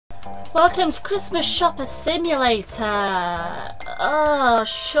Welcome to Christmas Shopper Simulator! Oh,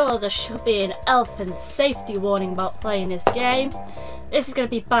 sure, there should be an elf and safety warning about playing this game. This is going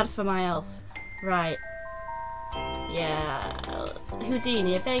to be bad for my elf. Right. Yeah.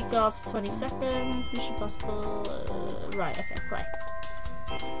 Houdini, evade guards for 20 seconds. Mission possible. Right, okay, play.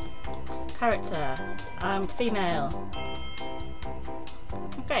 Character. I'm female.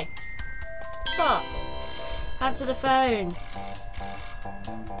 Okay. Start. Answer the phone.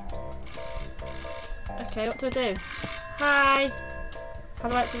 Okay, what do I do? Hi! How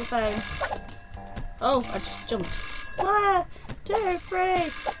do I answer the phone? Oh, I just jumped. 1, 2, 3,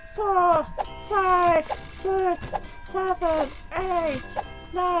 4, 5, 6, 7, 8,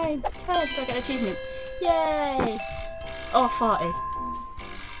 9, 10. Do I get an achievement? Yay! Oh, I farted.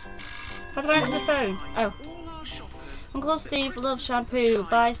 How do I answer the phone? Oh. Uncle Steve loves shampoo.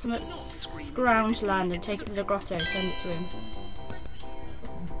 Buy some at Scroungeland and take it to the grotto. Send it to him.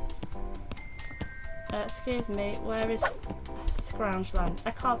 Excuse me, where is Scroungeland?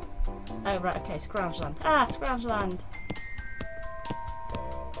 I can't... Oh, right, okay, Scroungeland. Ah, Scroungeland!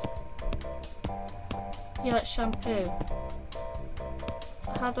 You like shampoo?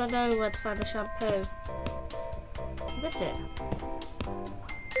 How do I know where to find the shampoo? Is this it?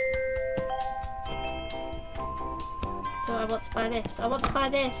 Do I want to buy this? I want to buy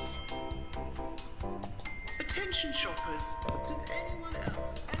this! Attention shoppers, does anyone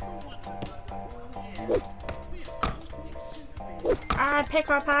else ever want to buy I pick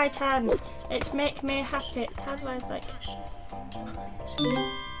up items! It makes me happy. How do I like...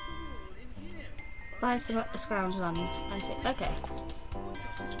 Buy some at the Scroungeland. Okay.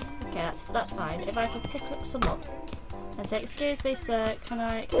 Okay, that's fine. If I could pick some up and say, excuse me sir, can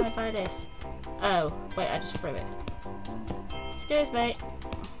I buy this? Oh, wait, I just threw it. Excuse me.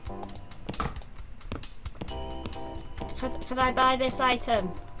 Can I buy this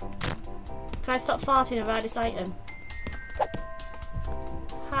item? Can I stop farting and buy this item?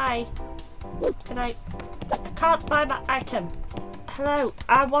 Hi. Can I can't buy my item. Hello,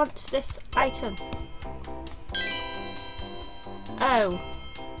 I want this item. Oh.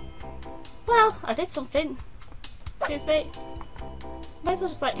 Well, I did something. Excuse me. Might as well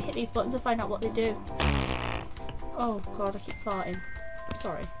just like hit these buttons and find out what they do. Oh god, I keep farting. I'm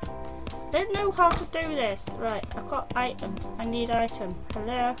sorry. I don't know how to do this. Right, I've got item. I need item.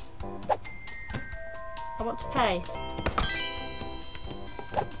 Hello? I want to pay.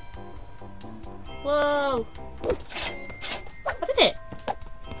 Whoa! I did it!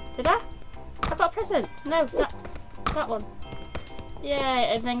 Did I? I got a present! No, that one.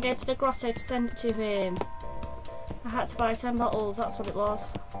 Yeah, and then go to the grotto to send it to him. I had to buy 10 bottles, that's what it was.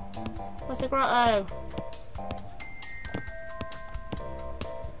 Where's the grotto?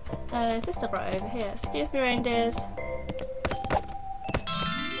 Is this the grotto over here? Excuse me, reindeers.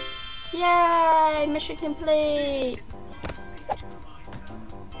 Yay! Mission complete!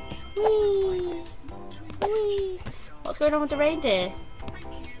 Whee! Whee! What's going on with the reindeer?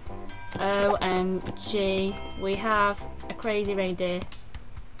 OMG, we have a crazy reindeer.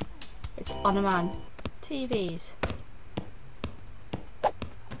 It's on a man. TVs.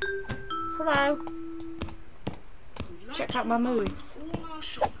 Hello. Check out my moves.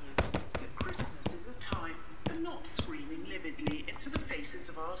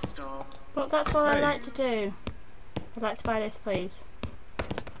 But that's what I like to do. I'd like to buy this, please.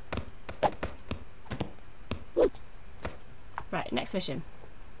 Right, next mission.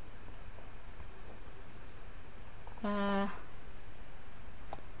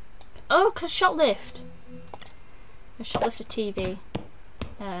 Oh, can shoplift! I shoplift a TV.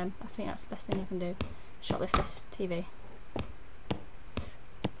 I think that's the best thing I can do. Shoplift this TV.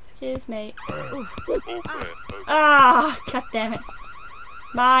 Excuse me. Ooh. Ah, god damn it.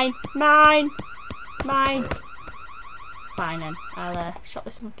 Mine! Mine! Mine! Fine then. I'll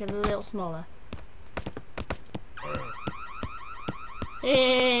shoplift something a little smaller.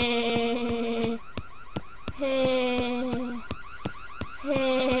 Hey! Hey!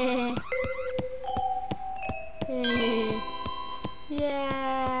 Hey! Hey! Yay!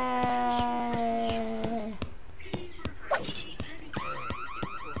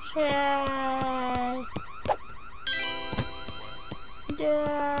 Yay!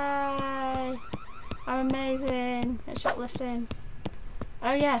 Yay! I'm amazing at shoplifting.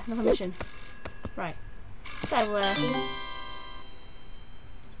 Oh yeah, another mission. Right. So,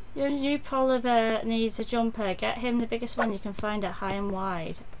 your new polar bear needs a jumper. Get him the biggest one you can find at High and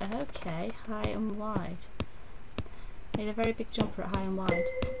Wide. Okay, High and Wide. Need a very big jumper at High and Wide.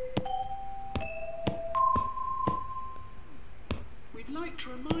 We'd like to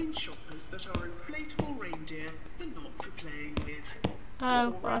remind shoppers that our inflatable reindeer are not for playing with.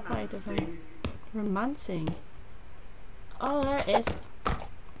 Oh, well, I played with him. Romancing. Oh, there it is.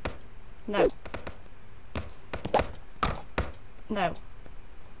 No. No.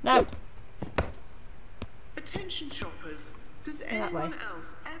 No. Attention shoppers, does that anyone way.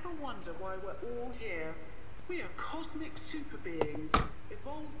 else ever wonder why we're all here? We are cosmic super beings,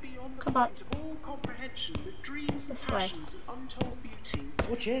 evolved beyond the Come on. point of all comprehension with dreams and This way. passions and untold beauty.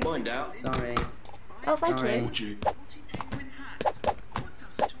 Watch it. Find out. Sorry. Oh, thank Sorry. you. Multi-penguin hats. What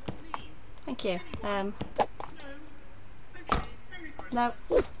does it all mean? Thank you. No. Okay, Merry No.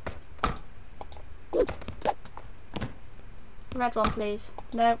 Christmas. Red one, please.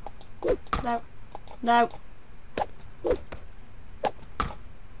 No. No. No.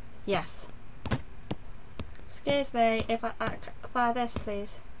 Yes. Excuse me if I buy this,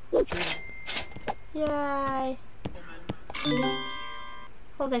 please. Yay!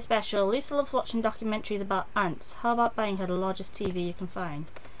 Holiday special. Lisa loves watching documentaries about ants. How about buying her the largest TV you can find?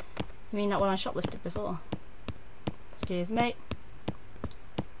 You mean that one I shoplifted before? Excuse me.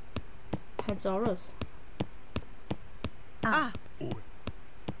 Heads or us? Ah.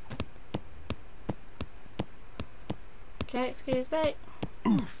 Okay, excuse me.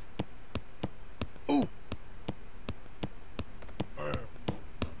 Oof.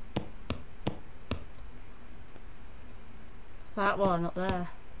 That one up there.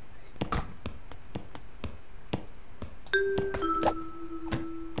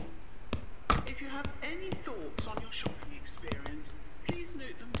 If you have any thoughts on your shopping experience, please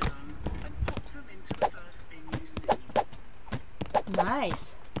note them down and pop them into the first bin you see.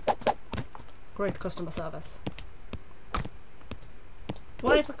 Nice. Great customer service.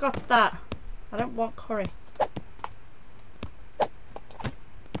 Why have I got that? I don't want curry.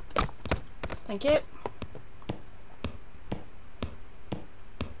 Thank you.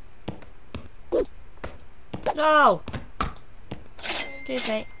 No! Excuse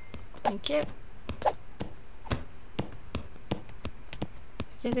me. Thank you.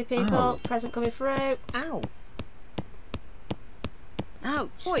 Excuse me, people. Ow. Present coming through. Ow. Ouch.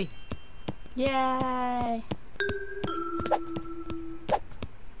 Oi. Yay!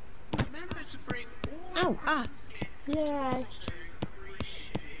 Remember to bring all Ow. the Ah. Christmas gifts Yay! to free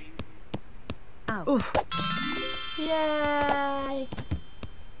shipping. Ow. Oof. Yay!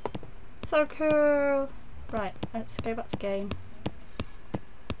 So cool! Right, let's go back to game.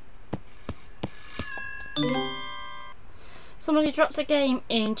 Somebody drops a game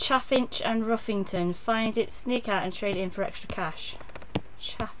in Chaffinch and Ruffington. Find it, sneak out and trade it in for extra cash.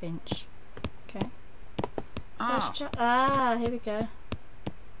 Chaffinch. Okay. Here we go.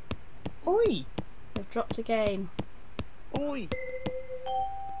 Oi. They've dropped a game. Oi.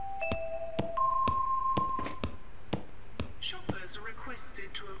 Shoppers are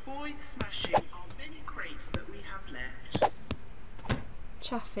requested to avoid smashing our many crates that we have left.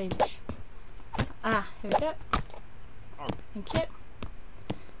 Chaffinch. Here we go. Thank you.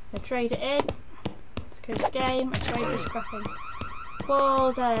 I trade it in. Let's go to game and trade this crap in.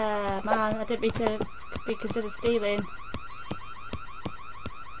 Whoa there, man, I didn't mean to be considered stealing.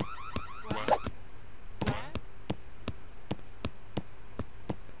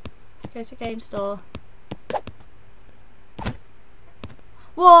 Let's go to game store.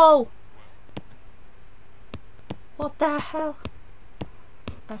 Whoa! What the hell?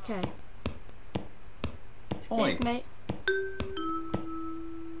 Okay. Excuse me.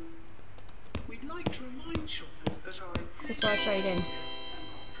 We'd like to remind shoppers that our This is where I trade in.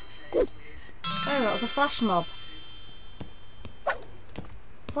 Oh, that was a flash mob.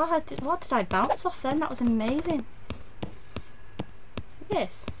 What did I bounce off then? That was amazing. See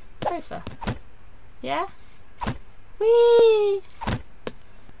this? Sofa. Yeah? Whee!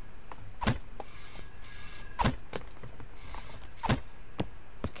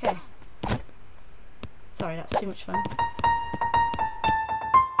 Okay. Sorry, that's too much fun.